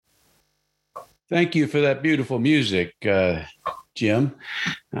Thank you for that beautiful music, Jim.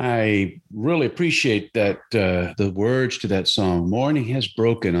 I really appreciate that the words to that song, Morning Has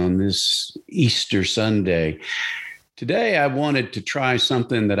Broken on this Easter Sunday. Today, I wanted to try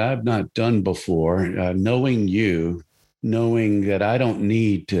something that I've not done before, knowing you, knowing that I don't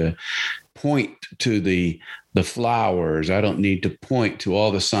need to point to the flowers. I don't need to point to all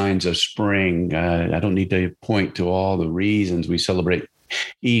the signs of spring. I don't need to point to all the reasons we celebrate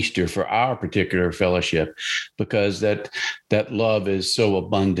Easter for our particular fellowship, because that love is so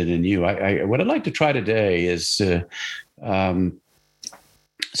abundant in you. What I'd like to try today is um,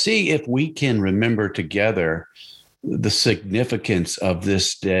 see if we can remember together the significance of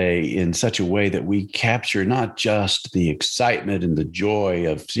this day in such a way that we capture not just the excitement and the joy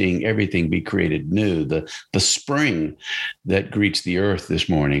of seeing everything be created new, the spring that greets the earth this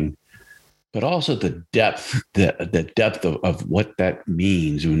morning, but also the depth, the depth of what that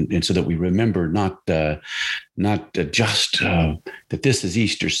means, and so that we remember not just that this is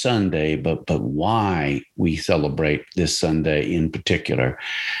Easter Sunday, but why we celebrate this Sunday in particular.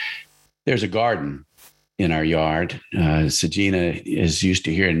 There's a garden in our yard. Sagina is used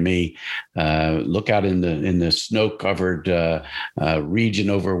to hearing me look out in the snow-covered region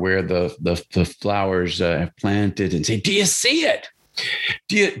over where the flowers have planted and say, "Do you see it?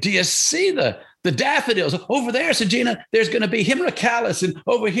 Do you see the daffodils over there, Sagina? There's going to be himeracalis, and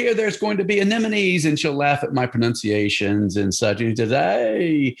over here there's going to be anemones." And she'll laugh at my pronunciations and such. And she says,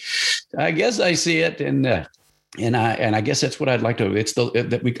 "Hey, I guess I see it." And I guess that's what I'd like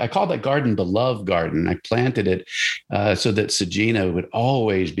to. I call that garden the love garden. I planted it so that Sagina would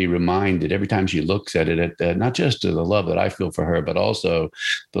always be reminded every time she looks at it, not just to the love that I feel for her, but also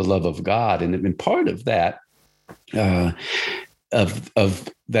the love of God. And part of that. Of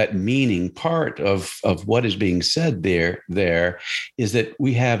that meaning, part of what is being said there is that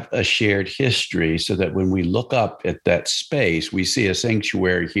we have a shared history, so that when we look up at that space, we see a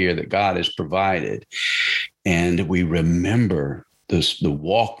sanctuary here that God has provided, and we remember the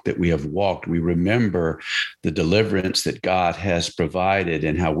walk that we have walked. We remember the deliverance that God has provided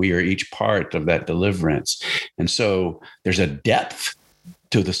and how we are each part of that deliverance. And so there's a depth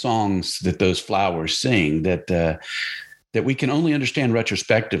to the songs that those flowers sing that we can only understand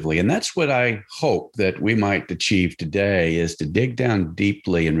retrospectively. And that's what I hope that we might achieve today, is to dig down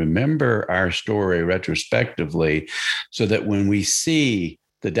deeply and remember our story retrospectively, so that when we see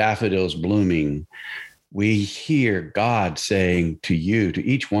the daffodils blooming, we hear God saying to you, to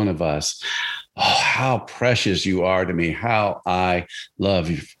each one of us, "Oh, how precious you are to me, how I love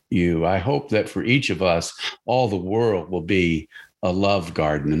you." I hope that for each of us, all the world will be a love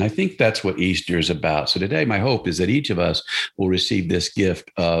garden. And I think that's what Easter is about. So today, my hope is that each of us will receive this gift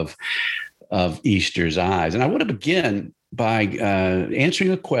of Easter's eyes. And I want to begin by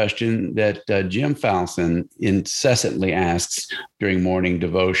answering a question that Jim Falson incessantly asks during morning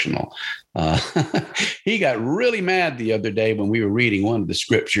devotional. He got really mad the other day when we were reading one of the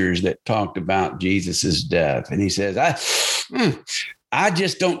scriptures that talked about Jesus's death. And he says, I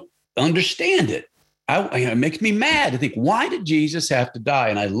just don't understand it. It makes me mad to think, why did Jesus have to die?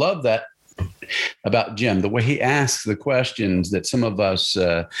 And I love that about Jim, the way he asks the questions that some of us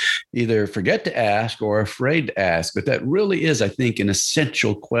either forget to ask or are afraid to ask. But that really is, I think, an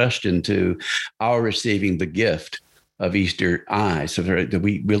essential question to our receiving the gift of Easter eyes, so that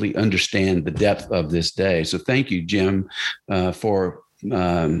we really understand the depth of this day. So thank you, Jim, for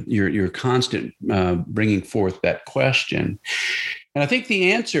your constant bringing forth that question. And I think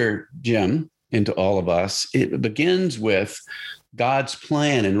the answer, Jim, into all of us, it begins with God's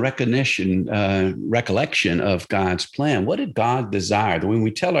plan and recollection of God's plan. What did God desire? When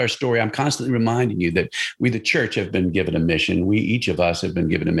we tell our story, I'm constantly reminding you that we, the church, have been given a mission. We, each of us, have been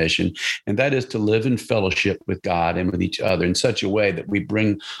given a mission, and that is to live in fellowship with God and with each other in such a way that we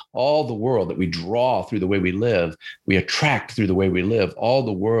bring all the world, that we draw through the way we live, we attract through the way we live, all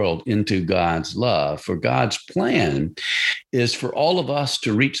the world into God's love. For God's plan is for all of us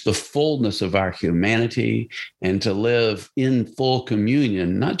to reach the fullness of our humanity and to live in full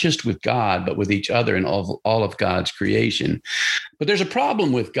communion, not just with God, but with each other and all of God's creation. But there's a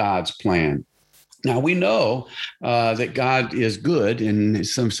problem with God's plan. Now, we know that God is good, and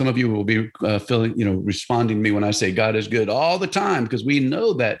some of you will be responding to me when I say God is good all the time, because we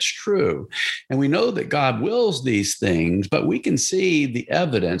know that's true. And we know that God wills these things, but we can see the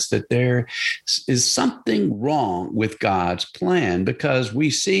evidence that there is something wrong with God's plan, because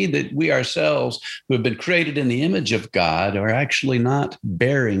we see that we ourselves, who have been created in the image of God, are actually not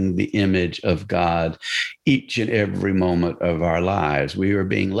bearing the image of God each and every moment of our lives. We are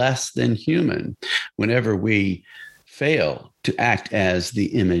being less than human whenever we fail to act as the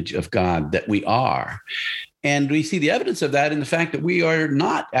image of God that we are. And we see the evidence of that in the fact that we are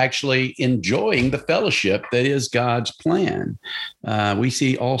not actually enjoying the fellowship that is God's plan. We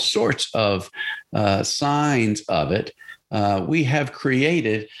see all sorts of signs of it. We have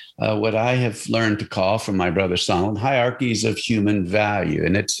created what I have learned to call from my brother Solon hierarchies of human value.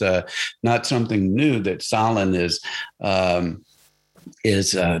 And it's not something new that Solon is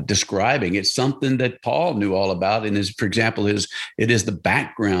describing. It's something that Paul knew all about. And for example, it is the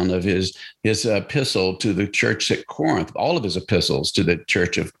background of his epistle to the church at Corinth. All of his epistles to the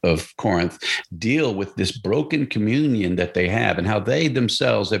church of Corinth deal with this broken communion that they have and how they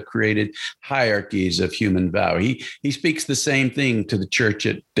themselves have created hierarchies of human value. He speaks the same thing to the church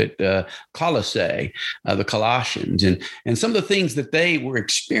at Colossae, the Colossians, and some of the things that they were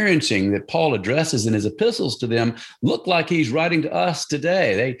experiencing that Paul addresses in his epistles to them look like he's writing to us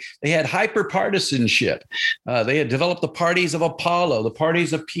today. They had hyper partisanship. They had developed the parties of Apollo, the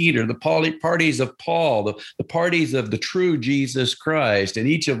parties of Peter, the parties of Paul, the parties of the true Jesus Christ, and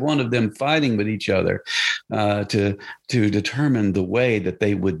each of one of them fighting with each other to determine the way that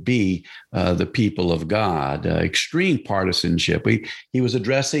they would be the people of God. Extreme partisanship. He was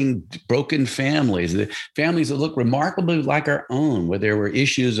addressing broken families, the families that look remarkably like our own, where there were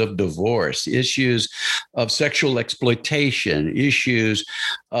issues of divorce, issues of sexual exploitation, issues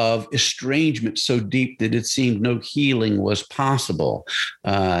of estrangement so deep that it seemed no healing was possible.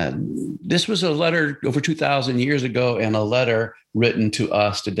 This was a letter over 2,000 years ago and a letter written to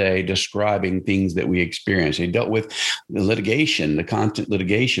us today describing things that we experience. He dealt with the litigation, the constant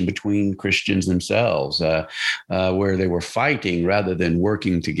litigation between Christians themselves, where they were fighting rather than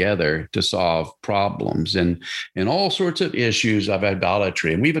working together to solve problems, and all sorts of issues of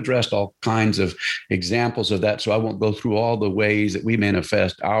idolatry. And we've addressed all kinds of examples of that, so I won't go through all the ways that we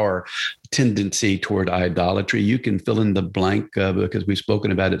manifest our tendency toward idolatry. You can fill in the blank because we've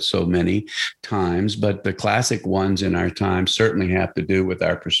spoken about it so many times, but the classic ones in our time certainly have to do with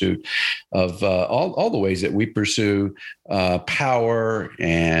our pursuit of all the ways that we pursue power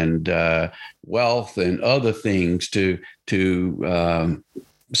and wealth and other things to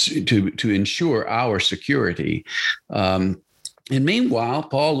ensure our security. And meanwhile,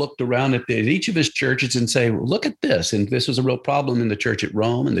 Paul looked around at each of his churches and say, well, look at this. And this was a real problem in the church at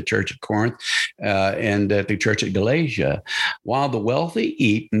Rome and the church at Corinth and at the church at Galatia. While the wealthy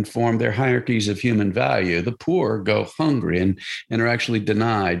eat and form their hierarchies of human value, the poor go hungry and are actually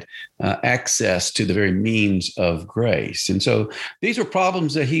denied access to the very means of grace. And so these were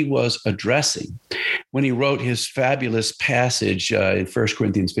problems that he was addressing when he wrote his fabulous passage in 1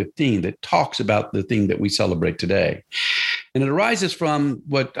 Corinthians 15 that talks about the thing that we celebrate today. And it arises from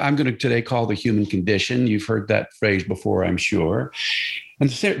what I'm going to today call the human condition. You've heard that phrase before, I'm sure. And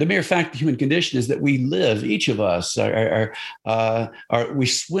the mere fact of the human condition is that we live, each of us, we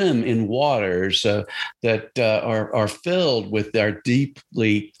swim in waters that are filled with our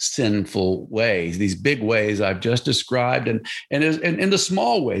deeply sinful ways, these big ways I've just described, and in the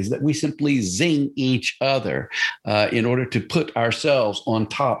small ways that we simply zing each other in order to put ourselves on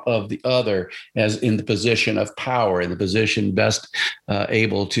top of the other as in the position of power, in the position best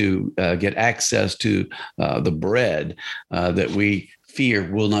able to get access to the bread that we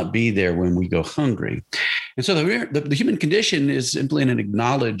fear will not be there when we go hungry. And so the human condition is simply an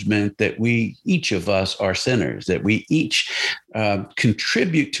acknowledgement that each of us are sinners, that we each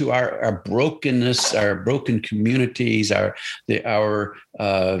contribute to our brokenness, our broken communities, the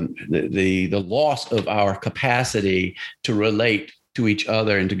loss of our capacity to relate to each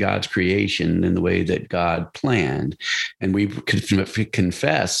other and to God's creation in the way that God planned. And we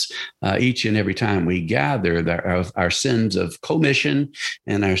confess each and every time we gather our sins of commission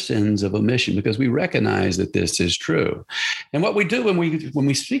and our sins of omission, because we recognize that this is true. And what we do when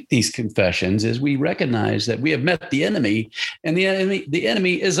we speak these confessions is we recognize that we have met the enemy, and the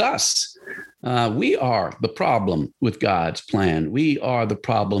enemy is us. We are the problem with God's plan. We are the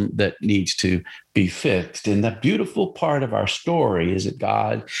problem that needs to be fixed. And the beautiful part of our story is that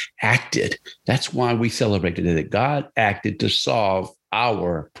God acted. That's why we celebrate today, that God acted to solve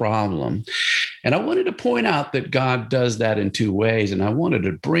our problem. And I wanted to point out that God does that in two ways. And I wanted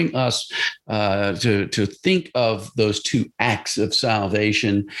to bring us to think of those two acts of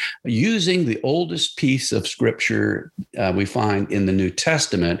salvation using the oldest piece of scripture we find in the New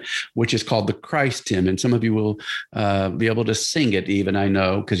Testament, which is called the Christ hymn. And some of you will be able to sing it even, I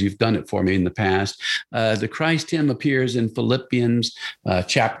know, because you've done it for me in the past. The Christ hymn appears in Philippians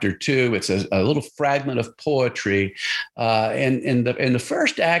chapter 2. It's a little fragment of poetry. And the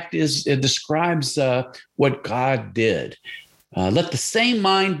first act describes what God did. Let the same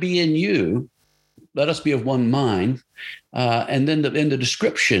mind be in you let us be of one mind. And then the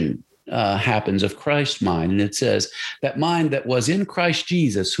description happens of Christ's mind. And it says, that mind that was in Christ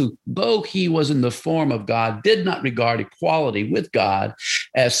Jesus, who, though he was in the form of God, did not regard equality with God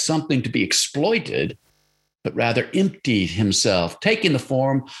as something to be exploited, but rather emptied himself, taking the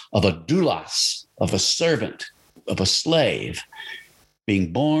form of a doulos, of a servant, of a slave,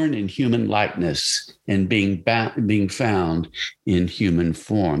 being born in human likeness and being found in human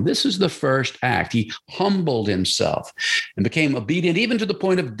form. This is the first act. He humbled himself and became obedient even to the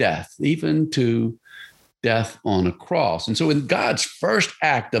point of death, even to death on a cross. And so in God's first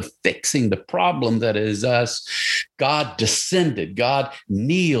act of fixing the problem that is us, God descended, God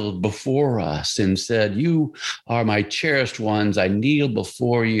kneeled before us and said, you are my cherished ones. I kneel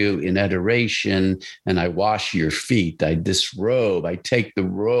before you in adoration and I wash your feet. I disrobe, I take the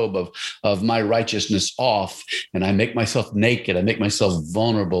robe of my righteousness off and I make myself naked. I make myself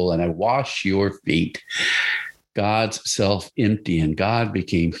vulnerable and I wash your feet. God's self-emptying. God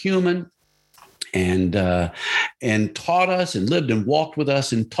became human and taught us and lived and walked with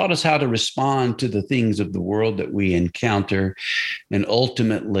us and taught us how to respond to the things of the world that we encounter, and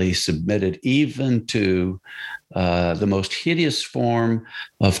ultimately submitted even to the most hideous form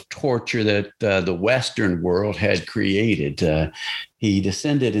of torture that the Western world had created. He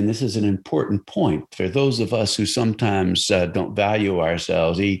descended, and this is an important point for those of us who sometimes don't value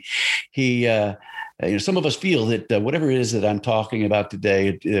ourselves. Some of us feel that whatever it is that I'm talking about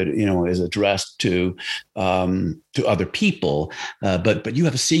today, is addressed to other people. But you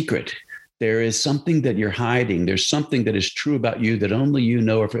have a secret. There is something that you're hiding. There's something that is true about you that only you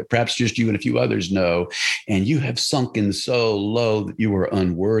know, or perhaps just you and a few others know. And you have sunken so low that you are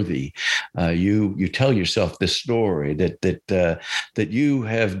unworthy. You tell yourself this story that you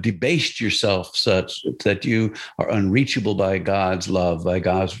have debased yourself such that you are unreachable by God's love, by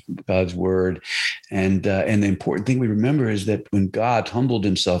God's word. And the important thing we remember is that when God humbled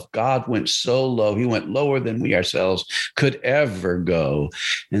himself, God went so low. He went lower than we ourselves could ever go.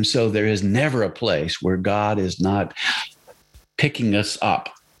 And so there is never a place where God is not picking us up,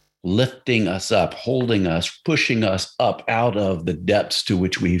 lifting us up, holding us, pushing us up out of the depths to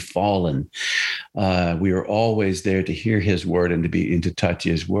which we've fallen. We are always there to hear his word and to touch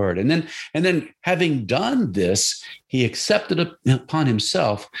his word. And then having done this, he accepted upon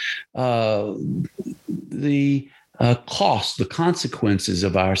himself the cost, the consequences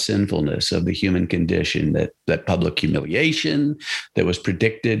of our sinfulness, of the human condition, that public humiliation that was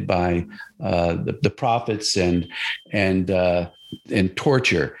predicted by the prophets, and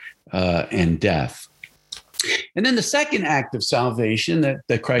torture and death. And then the second act of salvation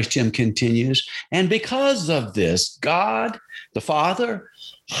that Christ Him continues. And because of this, God, the Father,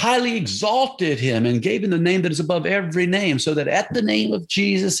 highly exalted him and gave him the name that is above every name, so that at the name of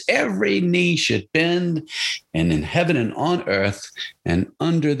Jesus, every knee should bend, and in heaven and on earth and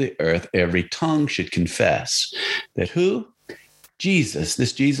under the earth, every tongue should confess that who? Jesus,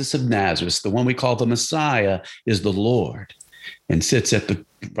 this Jesus of Nazareth, the one we call the Messiah, is the Lord and sits at the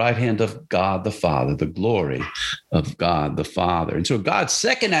right hand of God the Father, the glory of God the Father. And so God's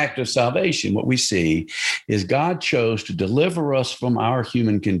second act of salvation, what we see is God chose to deliver us from our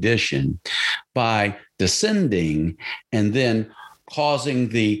human condition by descending and then causing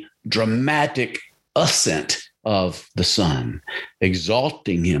the dramatic ascent of the Son,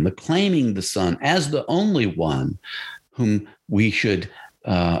 exalting him, acclaiming the Son as the only one whom we should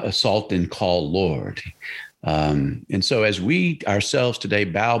assault and call Lord. And so as we ourselves today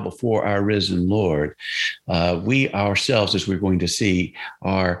bow before our risen Lord, we ourselves, as we're going to see,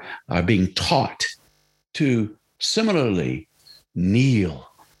 are being taught to similarly kneel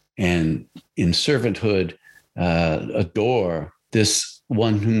and in servanthood adore this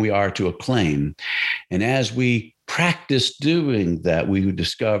one whom we are to acclaim. And as we practice doing that, we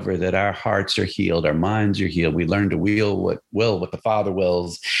discover that our hearts are healed, our minds are healed. We learn to will what the Father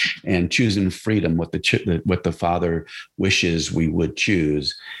wills, and choose in freedom what the Father wishes we would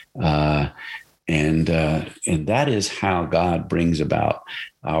choose. And that is how God brings about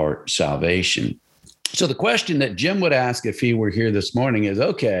our salvation. So the question that Jim would ask if he were here this morning is,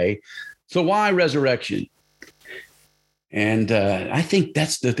 okay, so why resurrection? And I think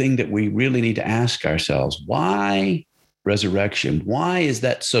that's the thing that we really need to ask ourselves. Why resurrection? Why is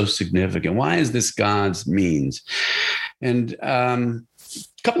that so significant? Why is this God's means? And a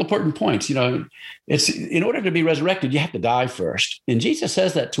couple of important points. It's in order to be resurrected, you have to die first. And Jesus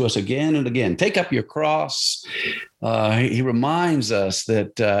says that to us again and again. Take up your cross. He reminds us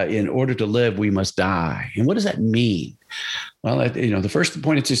that in order to live, we must die. And what does that mean? Well, the first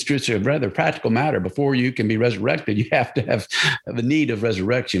point is it's a rather practical matter. Before you can be resurrected, you have to have the need of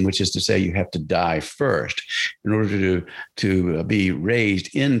resurrection, which is to say you have to die first. In order to be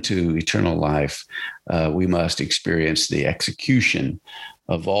raised into eternal life, we must experience the execution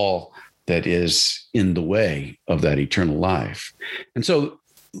of all that is in the way of that eternal life. And so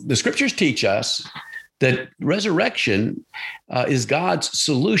the scriptures teach us that resurrection is God's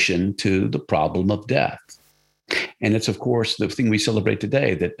solution to the problem of death. And it's, of course, the thing we celebrate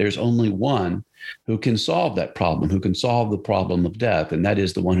today, that there's only one who can solve that problem, who can solve the problem of death. And that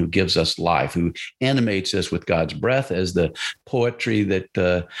is the one who gives us life, who animates us with God's breath, as the poetry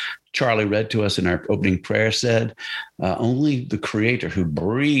that Charlie read to us in our opening prayer said. Only the Creator who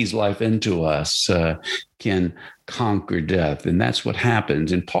breathes life into us can conquer death. And that's what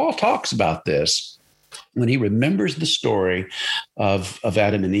happens. And Paul talks about this when he remembers the story of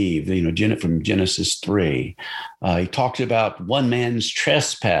Adam and Eve, from Genesis 3. He talks about one man's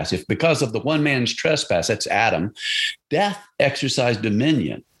trespass. If because of the one man's trespass, that's Adam, death exercised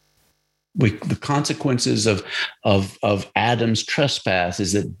dominion. The consequences of Adam's trespass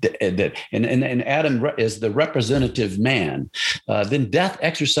is that and Adam is the representative man. Then death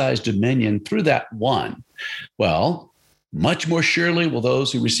exercised dominion through that one. Well, much more surely will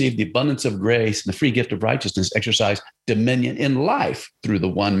those who receive the abundance of grace and the free gift of righteousness exercise dominion in life through the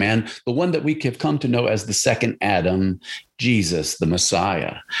one man, the one that we have come to know as the second Adam, Jesus, the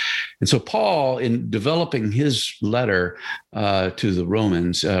Messiah. And so Paul, in developing his letter to the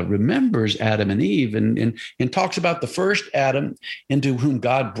Romans, remembers Adam and Eve and talks about the first Adam into whom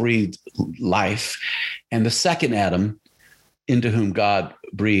God breathed life, and the second Adam into whom God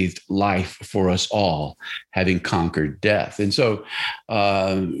breathed life for us all, having conquered death. And so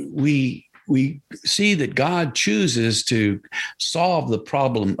we see that God chooses to solve the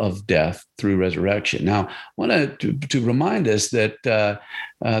problem of death through resurrection. Now, I want to remind us that the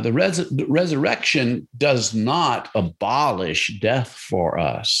resurrection does not abolish death for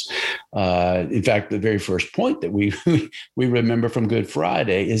us. In fact, the very first point that we remember from Good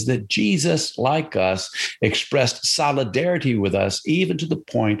Friday is that Jesus, like us, expressed solidarity with us, even to the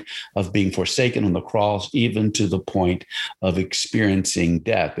point of being forsaken on the cross, even to the point of experiencing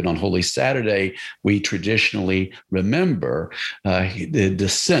death. And on Holy Saturday, we traditionally remember the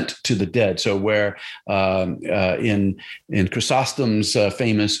descent to the dead. So where in Chrysostom's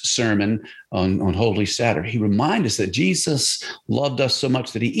famous sermon on Holy Saturday, he reminds us that Jesus loved us so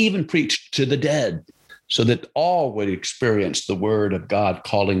much that he even preached to the dead, so that all would experience the word of God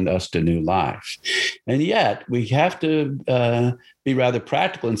calling us to new life. And yet we have to be rather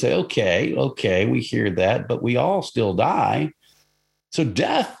practical and say, okay, we hear that, but we all still die. So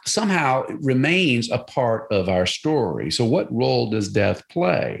death somehow remains a part of our story. So what role does death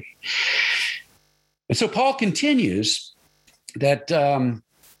play? And so Paul continues that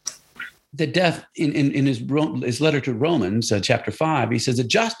the death in his letter to Romans, chapter 5, he says that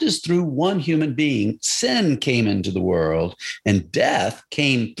just as through one human being sin came into the world and death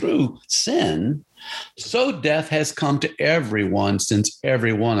came through sin, so death has come to everyone since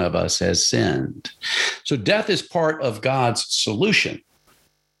every one of us has sinned. So death is part of God's solution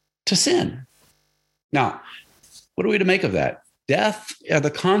to sin. Now, what are we to make of that? Death are the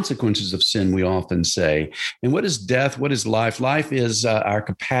consequences of sin, we often say. And what is death? What is life? Life is our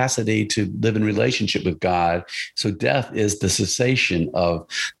capacity to live in relationship with God. So death is the cessation of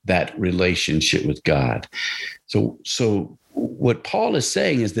that relationship with God. So what Paul is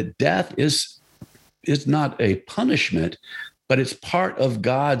saying is that death is not a punishment, but it's part of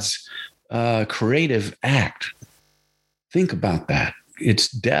God's creative act. Think about that. It's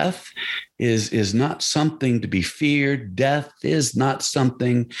death is not something to be feared. Death is not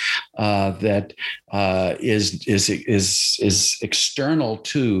something that is external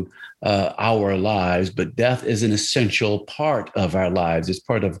to our lives, but death is an essential part of our lives. It's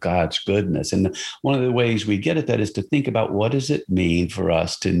part of God's goodness. And one of the ways we get at that is to think about, what does it mean for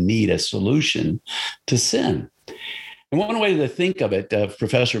us to need a solution to sin? And one way to think of it, a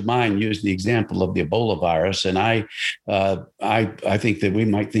professor of mine used the example of the Ebola virus, and I think that we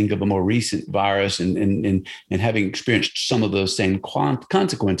might think of a more recent virus and having experienced some of those same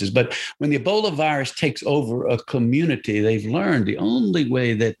consequences. But when the Ebola virus takes over a community, they've learned the only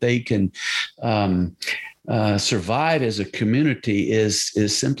way that they can survive as a community is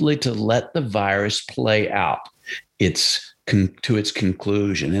simply to let the virus play out to its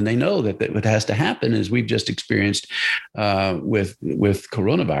conclusion. And they know that what has to happen, as we've just experienced with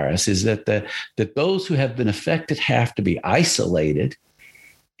coronavirus, is that those who have been affected have to be isolated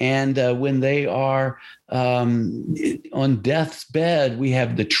And when they are on death's bed, we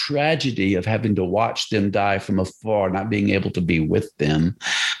have the tragedy of having to watch them die from afar, not being able to be with them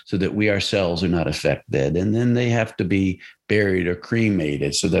so that we ourselves are not affected. And then they have to be buried or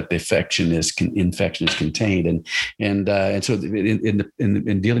cremated so that the infection is contained. And so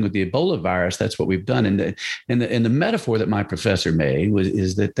in dealing with the Ebola virus, that's what we've done. And the metaphor that my professor made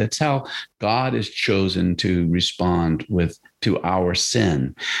is that that's how God has chosen to respond to our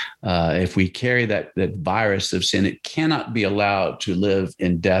sin. If we carry that virus of sin, it cannot be allowed to live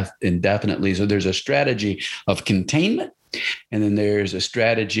in death indefinitely. So there's a strategy of containment. And then there's a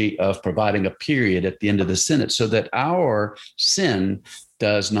strategy of providing a period at the end of the sentence so that our sin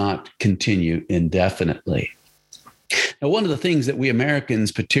does not continue indefinitely. Now, one of the things that we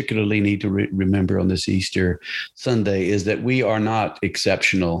Americans particularly need to remember on this Easter Sunday is that we are not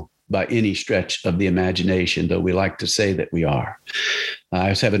exceptional by any stretch of the imagination, though we like to say that we are. I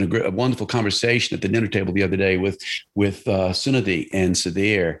was having a wonderful conversation at the dinner table the other day with Sunadi and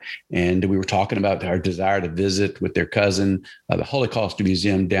Sadir, and we were talking about our desire to visit with their cousin, the Holocaust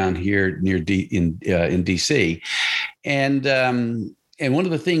Museum down here near in DC, and one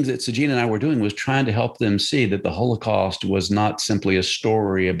of the things that Sajina and I were doing was trying to help them see that the Holocaust was not simply a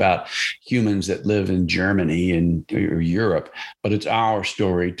story about humans that live in Germany or Europe, but it's our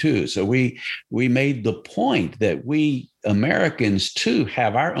story too. So we made the point that we Americans too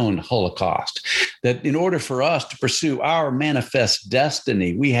have our own Holocaust, that in order for us to pursue our manifest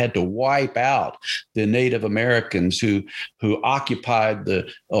destiny, we had to wipe out the Native Americans who occupied the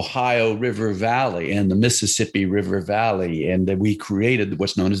Ohio River Valley and the Mississippi River Valley, and that we created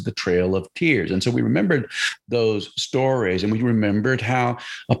what's known as the Trail of Tears. And so we remembered those stories, and we remembered how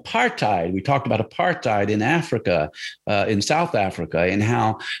we talked about apartheid in Africa, in South Africa, and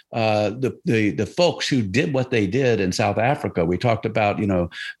how the folks who did what they did in South Africa. We talked about,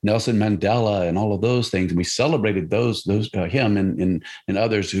 Nelson Mandela and all of those things. And we celebrated him and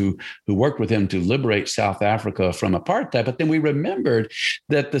others who worked with him to liberate South Africa from apartheid. But then we remembered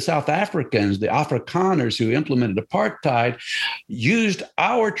that the South Africans, the Afrikaners who implemented apartheid, used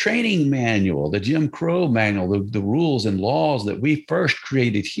our training manual, the Jim Crow manual, the rules and laws that we first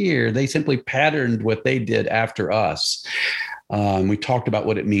created here. They simply patterned what they did after us. We talked about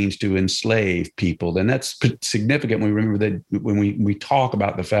what it means to enslave people, and that's significant. We remember that when we talk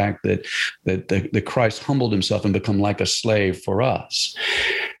about the fact that the Christ humbled himself and become like a slave for us.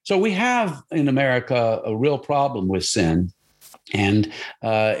 So we have in America a real problem with sin. And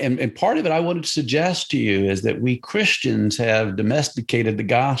part of it I wanted to suggest to you is that we Christians have domesticated the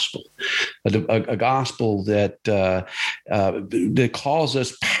gospel, a gospel that calls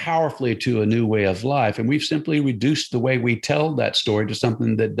us powerfully to a new way of life. And we've simply reduced the way we tell that story to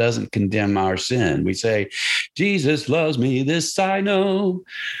something that doesn't condemn our sin. We say, Jesus loves me, this I know.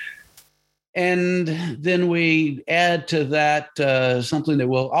 And then we add to that something that,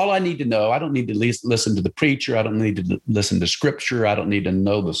 all I need to know, I don't need to listen to the preacher. I don't need to listen to scripture. I don't need to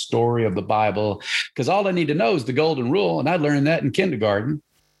know the story of the Bible, because all I need to know is the golden rule. And I learned that in kindergarten.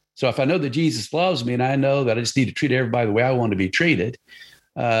 So if I know that Jesus loves me and I know that I just need to treat everybody the way I want to be treated,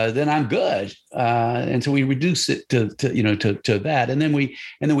 then I'm good. And so we reduce it to that. And then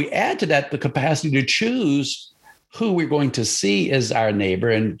we add to that the capacity to choose who we're going to see as our neighbor,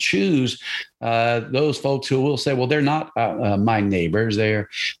 and choose those folks who will say, well, they're not my neighbors. They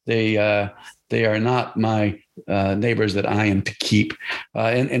are not my neighbors that I am to keep.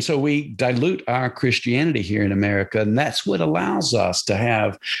 And so we dilute our Christianity here in America. And that's what allows us to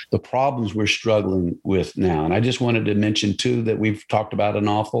have the problems we're struggling with now. And I just wanted to mention, too, that we've talked about an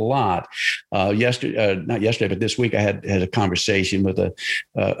awful lot. Not yesterday, but this week I had a conversation with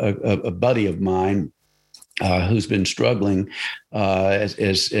a buddy of mine who's been struggling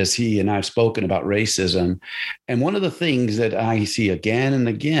as he and I've spoken about racism. And one of the things that I see again and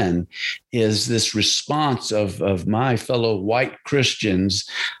again is this response of my fellow white Christians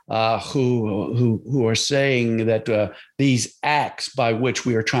who are saying that these acts by which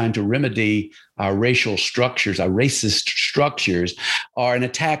we are trying to remedy our racial structures, our racist structures, are an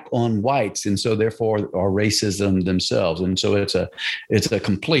attack on whites, and so therefore are racism themselves. And so it's a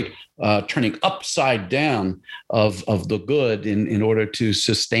complete turning upside down of the good in order to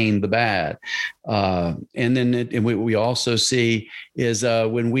sustain the bad. And then we also see is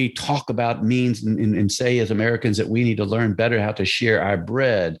when we talk about means and say as Americans that we need to learn better how to share our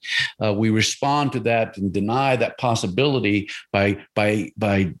bread. We respond to that and deny that possibility by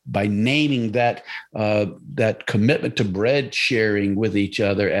naming that commitment to bread sharing with each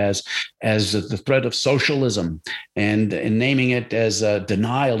other as the threat of socialism, and naming it as a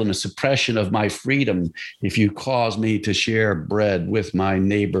denial and a suppression of my freedom if you cause me to share bread with my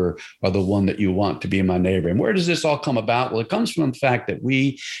neighbor or the one that you want to be my neighbor. And where does this all come about? Well, it comes from the fact that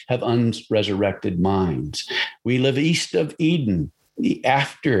we have unresurrected minds. We live east of Eden,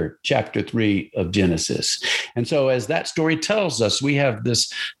 after chapter 3 of Genesis. And so as that story tells us, we have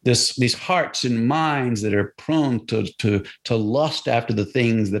these hearts and minds that are prone to lust after the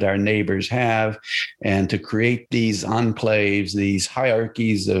things that our neighbors have, and to create these enclaves, these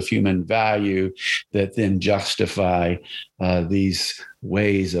hierarchies of human value that then justify these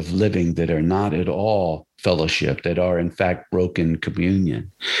ways of living that are not at all fellowship, that are in fact broken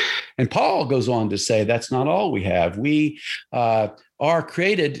communion. And Paul goes on to say that's not all we have. We are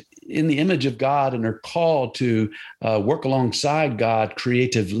created in the image of God and are called to work alongside God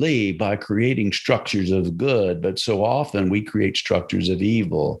creatively by creating structures of good. But so often we create structures of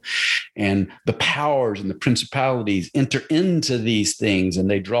evil, and the powers and the principalities enter into these things, and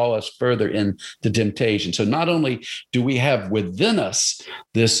they draw us further into temptation. So not only do we have within us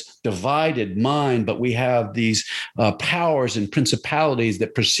this divided mind, but we have these powers and principalities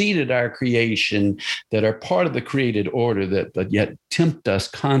that preceded our creation, that are part of the created order, that yet tempt us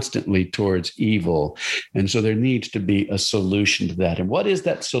constantly towards evil. And so there needs to be a solution to that. And what is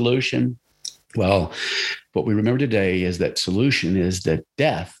that solution? Well, what we remember today is that solution is that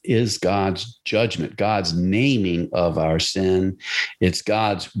death is God's judgment, God's naming of our sin. It's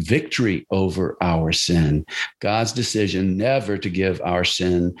God's victory over our sin, God's decision never to give our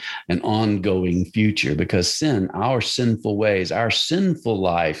sin an ongoing future, because sin, our sinful ways, our sinful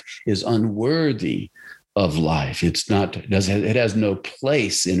life is unworthy of life. It has no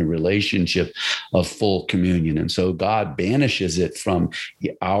place in a relationship of full communion. And so God banishes it from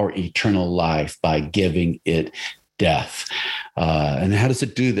our eternal life by giving it death. And how does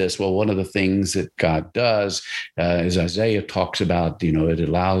it do this? Well, one of the things that God does, as Isaiah talks about, it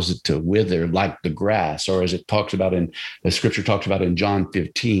allows it to wither like the grass, or as it talks about the scripture talks about in John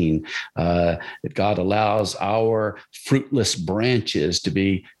 15, that God allows our fruitless branches to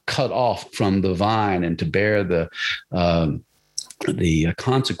be cut off from the vine and to bear the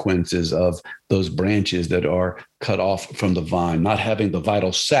consequences of those branches that are cut off from the vine, not having the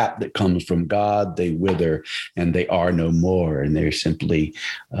vital sap that comes from God. They wither and they are no more, and they're simply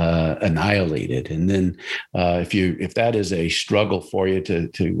annihilated. And then if that is a struggle for you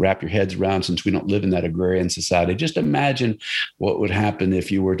to wrap your heads around, since we don't live in that agrarian society, just imagine what would happen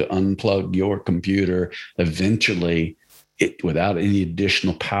if you were to unplug your computer eventually. Without any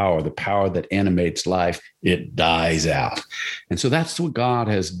additional power, the power that animates life, it dies out. And so that's what God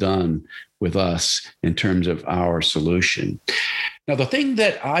has done with us in terms of our solution. Now, the thing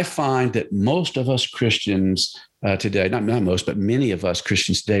that I find that most of us Christians today, not most, but many of us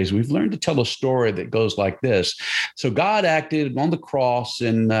Christians today, is we've learned to tell a story that goes like this. So God acted on the cross,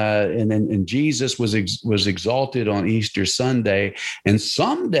 and Jesus was exalted on Easter Sunday, and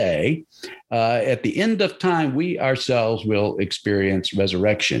someday, at the end of time, we ourselves will experience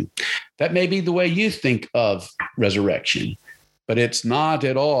resurrection. That may be the way you think of resurrection, but it's not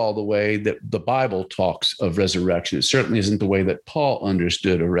at all the way that the Bible talks of resurrection. It certainly isn't the way that Paul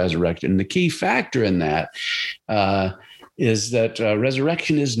understood a resurrection. And the key factor in that is that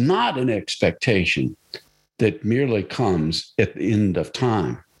resurrection is not an expectation that merely comes at the end of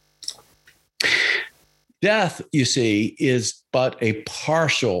time. Death, you see, is but a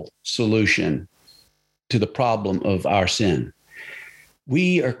partial solution to the problem of our sin.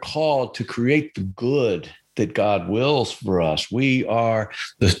 We are called to create the good that God wills for us. We are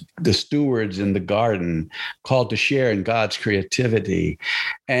the stewards in the garden, called to share in God's creativity.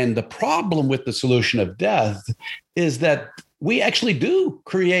 And the problem with the solution of death is that we actually do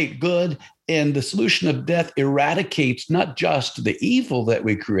create good, and the solution of death eradicates not just the evil that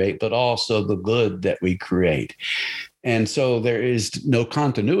we create, but also the good that we create. And so there is no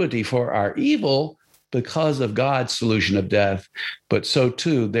continuity for our evil because of God's solution of death, but so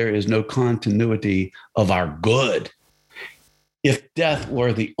too, there is no continuity of our good. If death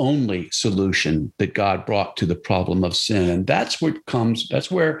were the only solution that God brought to the problem of sin, that's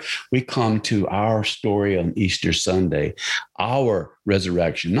where we come to our story on Easter Sunday. our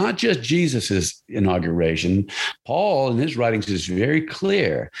resurrection, not just Jesus's inauguration. Paul in his writings is very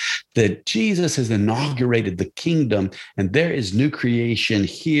clear that Jesus has inaugurated the kingdom, and there is new creation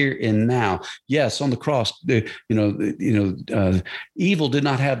here and now. Yes, on the cross, evil did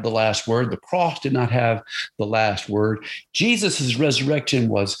not have the last word. The cross did not have the last word. Jesus's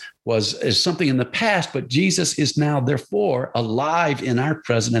resurrection is something in the past, but Jesus is now therefore alive in our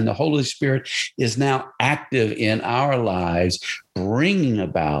present, and the Holy Spirit is now active in our lives, bringing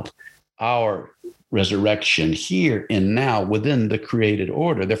about our resurrection here and now within the created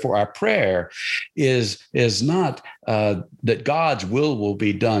order. Therefore, our prayer is not that God's will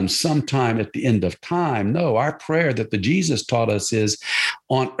be done sometime at the end of time. No, our prayer that the Jesus taught us is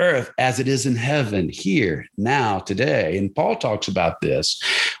on earth as it is in heaven, here, now, today. And Paul talks about this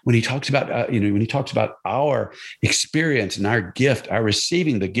when he talks about our experience and our gift, our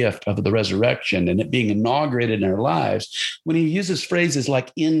receiving the gift of the resurrection and it being inaugurated in our lives. When he uses phrases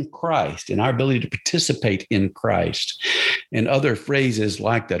like in Christ and our ability to participate in Christ and other phrases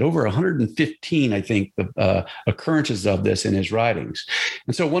like that, over 115, I think, occurrences of this in his writings.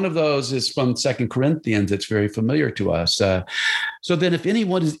 And so one of those is from 2 Corinthians. It's very familiar to us. So then if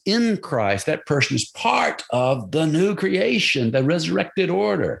anyone is in Christ, that person is part of the new creation, the resurrected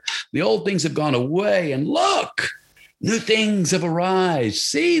order. The old things have gone away, and look, new things have arisen.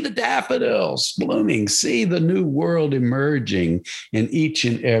 See the daffodils blooming. See the new world emerging in each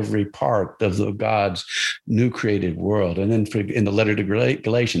and every part of God's new created world. And then in the letter to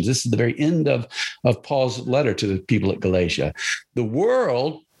Galatians, this is the very end of Paul's letter to the people at Galatia. The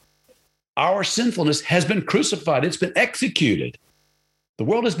world, our sinfulness, has been crucified. It's been executed. The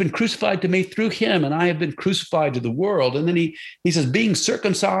world has been crucified to me through him, and I have been crucified to the world. And then he says, being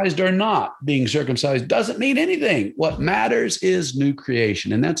circumcised or not being circumcised doesn't mean anything. What matters is new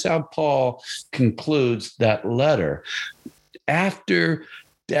creation. And that's how Paul concludes that letter. After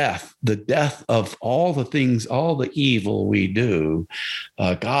death, the death of all the things, all the evil we do,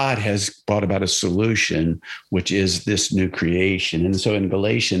 God has brought about a solution, which is this new creation. And so in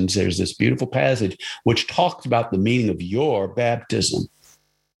Galatians, there's this beautiful passage which talks about the meaning of your baptism.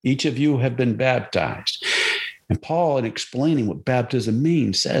 Each of you have been baptized. And Paul, in explaining what baptism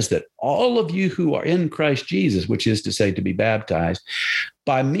means, says that all of you who are in Christ Jesus, which is to say to be baptized,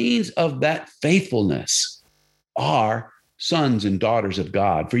 by means of that faithfulness are sons and daughters of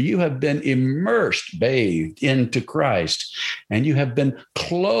God. For you have been immersed, bathed into Christ, and you have been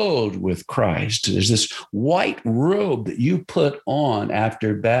clothed with Christ. There's this white robe that you put on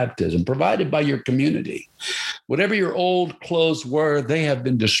after baptism, provided by your community. Whatever your old clothes were, they have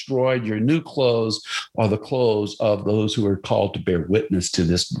been destroyed. Your new clothes are the clothes of those who are called to bear witness to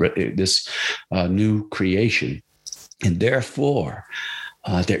this new creation. And therefore,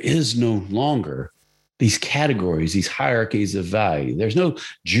 there is no longer these categories, these hierarchies of value. There's no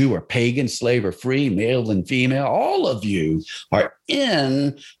Jew or pagan, slave or free, male and female. All of you are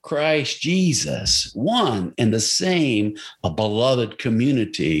in Christ Jesus, one and the same, a beloved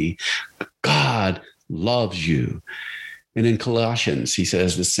community. God loves you. And in Colossians, he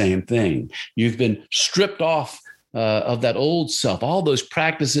says the same thing. You've been stripped off of that old self. All those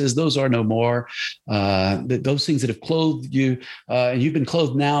practices, those are no more. Those things that have clothed you, and you've been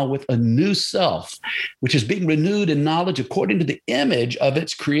clothed now with a new self, which is being renewed in knowledge according to the image of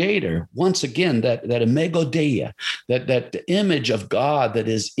its creator. Once again, that imago Dei, that image of God that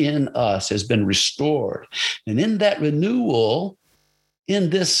is in us has been restored. And in that renewal, in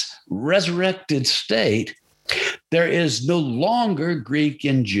this resurrected state, there is no longer Greek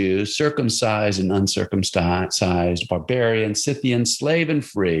and Jew, circumcised and uncircumcised, barbarian, Scythian, slave and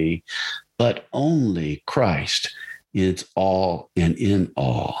free, but only Christ is all and in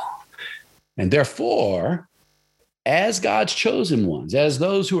all. And therefore, as God's chosen ones, as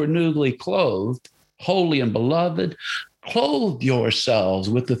those who are newly clothed, holy and beloved, clothe yourselves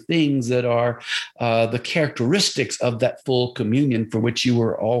with the things that are the characteristics of that full communion for which you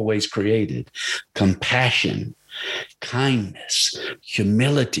were always created: compassion, kindness,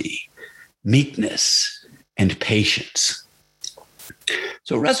 humility, meekness, and patience.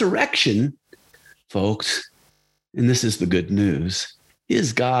 So resurrection, folks, and this is the good news,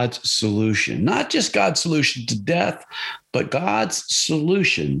 is God's solution. Not just God's solution to death, but God's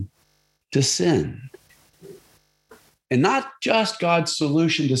solution to sin. And not just God's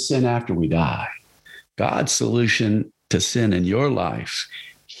solution to sin after we die, God's solution to sin in your life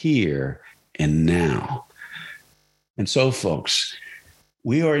here and now. And so, folks,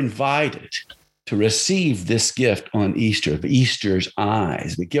 we are invited to receive this gift on Easter, of Easter's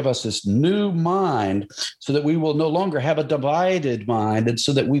eyes. We give us this new mind so that we will no longer have a divided mind, and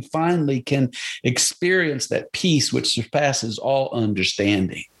so that we finally can experience that peace which surpasses all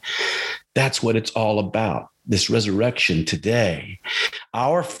understanding. That's what it's all about, this resurrection today.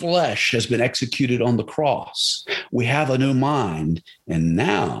 Our flesh has been executed on the cross. We have a new mind, and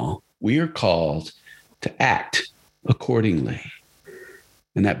now we are called to act accordingly.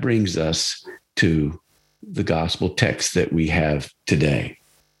 And that brings us to the gospel text that we have today.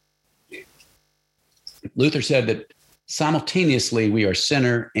 Luther said that simultaneously we are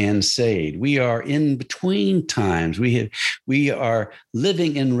sinner and saved. We are in between times. We are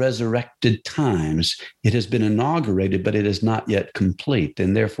living in resurrected times. It has been inaugurated, but it is not yet complete.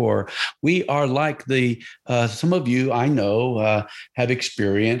 And therefore, we are like some of you I know have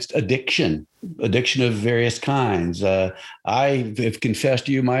experienced addiction of various kinds. I have confessed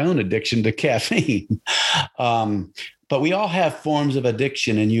to you my own addiction to caffeine. But we all have forms of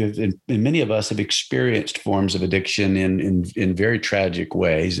addiction, and many of us have experienced forms of addiction in very tragic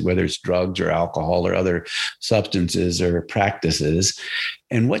ways, whether it's drugs or alcohol or other substances or practices.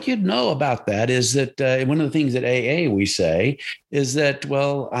 And what you'd know about that is that one of the things at AA we say is that,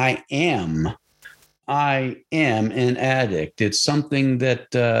 well, I am an addict. It's something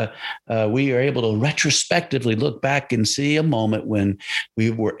that we are able to retrospectively look back and see a moment when we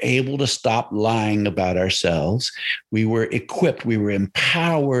were able to stop lying about ourselves. We were equipped, we were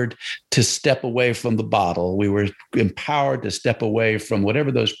empowered to step away from the bottle. We were empowered to step away from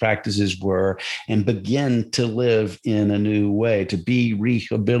whatever those practices were and begin to live in a new way, to be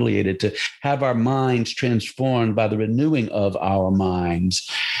rehabilitated, to have our minds transformed by the renewing of our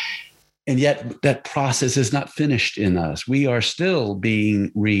minds. And yet that process is not finished in us. We are still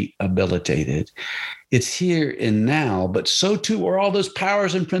being rehabilitated. It's here and now, but so too are all those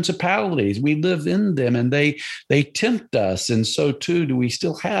powers and principalities. We live in them, and they tempt us. And so too do we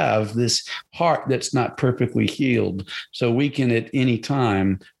still have this heart that's not perfectly healed. So we can at any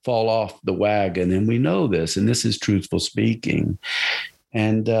time fall off the wagon. And we know this, and this is truthful speaking.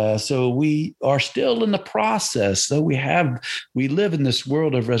 And so we are still in the process. Though we live in this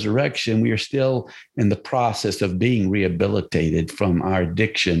world of resurrection, we are still in the process of being rehabilitated from our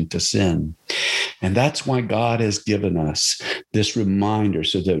addiction to sin. And that's why God has given us this reminder,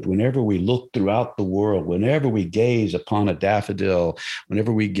 so that whenever we look throughout the world, whenever we gaze upon a daffodil,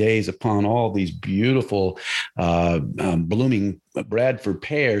 whenever we gaze upon all these beautiful blooming Bradford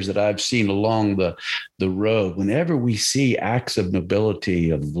pears that I've seen along the road, whenever we see acts of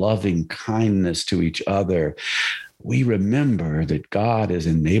nobility, of loving kindness to each other, we remember that God is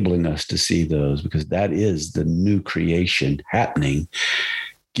enabling us to see those, because that is the new creation happening,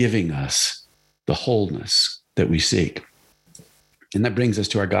 giving us the wholeness that we seek. And that brings us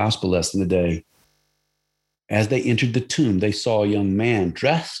to our gospel lesson today. As they entered the tomb, they saw a young man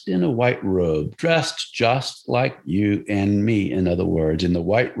dressed in a white robe, dressed just like you and me, in other words, in the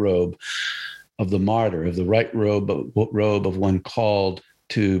white robe of the martyr, of the white robe of one called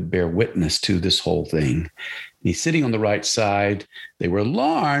to bear witness to this whole thing. And he's sitting on the right side. They were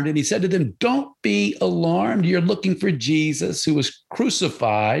alarmed, and he said to them, "Don't be alarmed. You're looking for Jesus, who was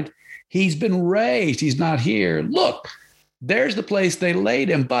crucified. He's been raised. He's not here. Look, there's the place they laid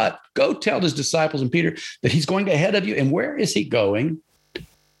him. But go tell his disciples and Peter that he's going ahead of you." And where is he going?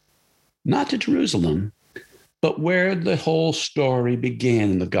 Not to Jerusalem, but where the whole story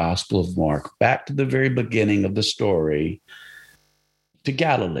began in the Gospel of Mark, back to the very beginning of the story, to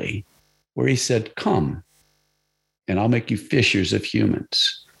Galilee, where he said, "Come, and I'll make you fishers of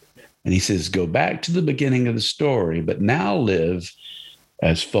humans." And he says, go back to the beginning of the story, but now live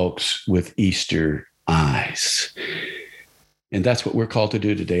as folks with Easter eyes. And that's what we're called to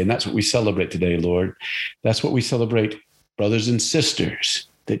do today. And that's what we celebrate today, Lord. That's what we celebrate, brothers and sisters,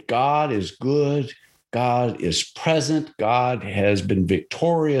 that God is good. God is present. God has been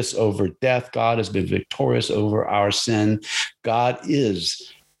victorious over death. God has been victorious over our sin. God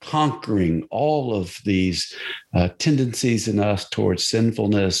is conquering all of these tendencies in us towards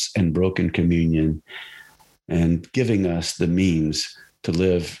sinfulness and broken communion, and giving us the means to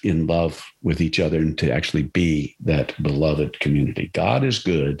live in love with each other and to actually be that beloved community. God is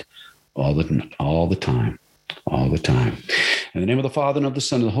good all the time. In the name of the Father, and of the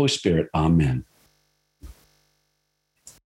Son, and of the Holy Spirit, amen.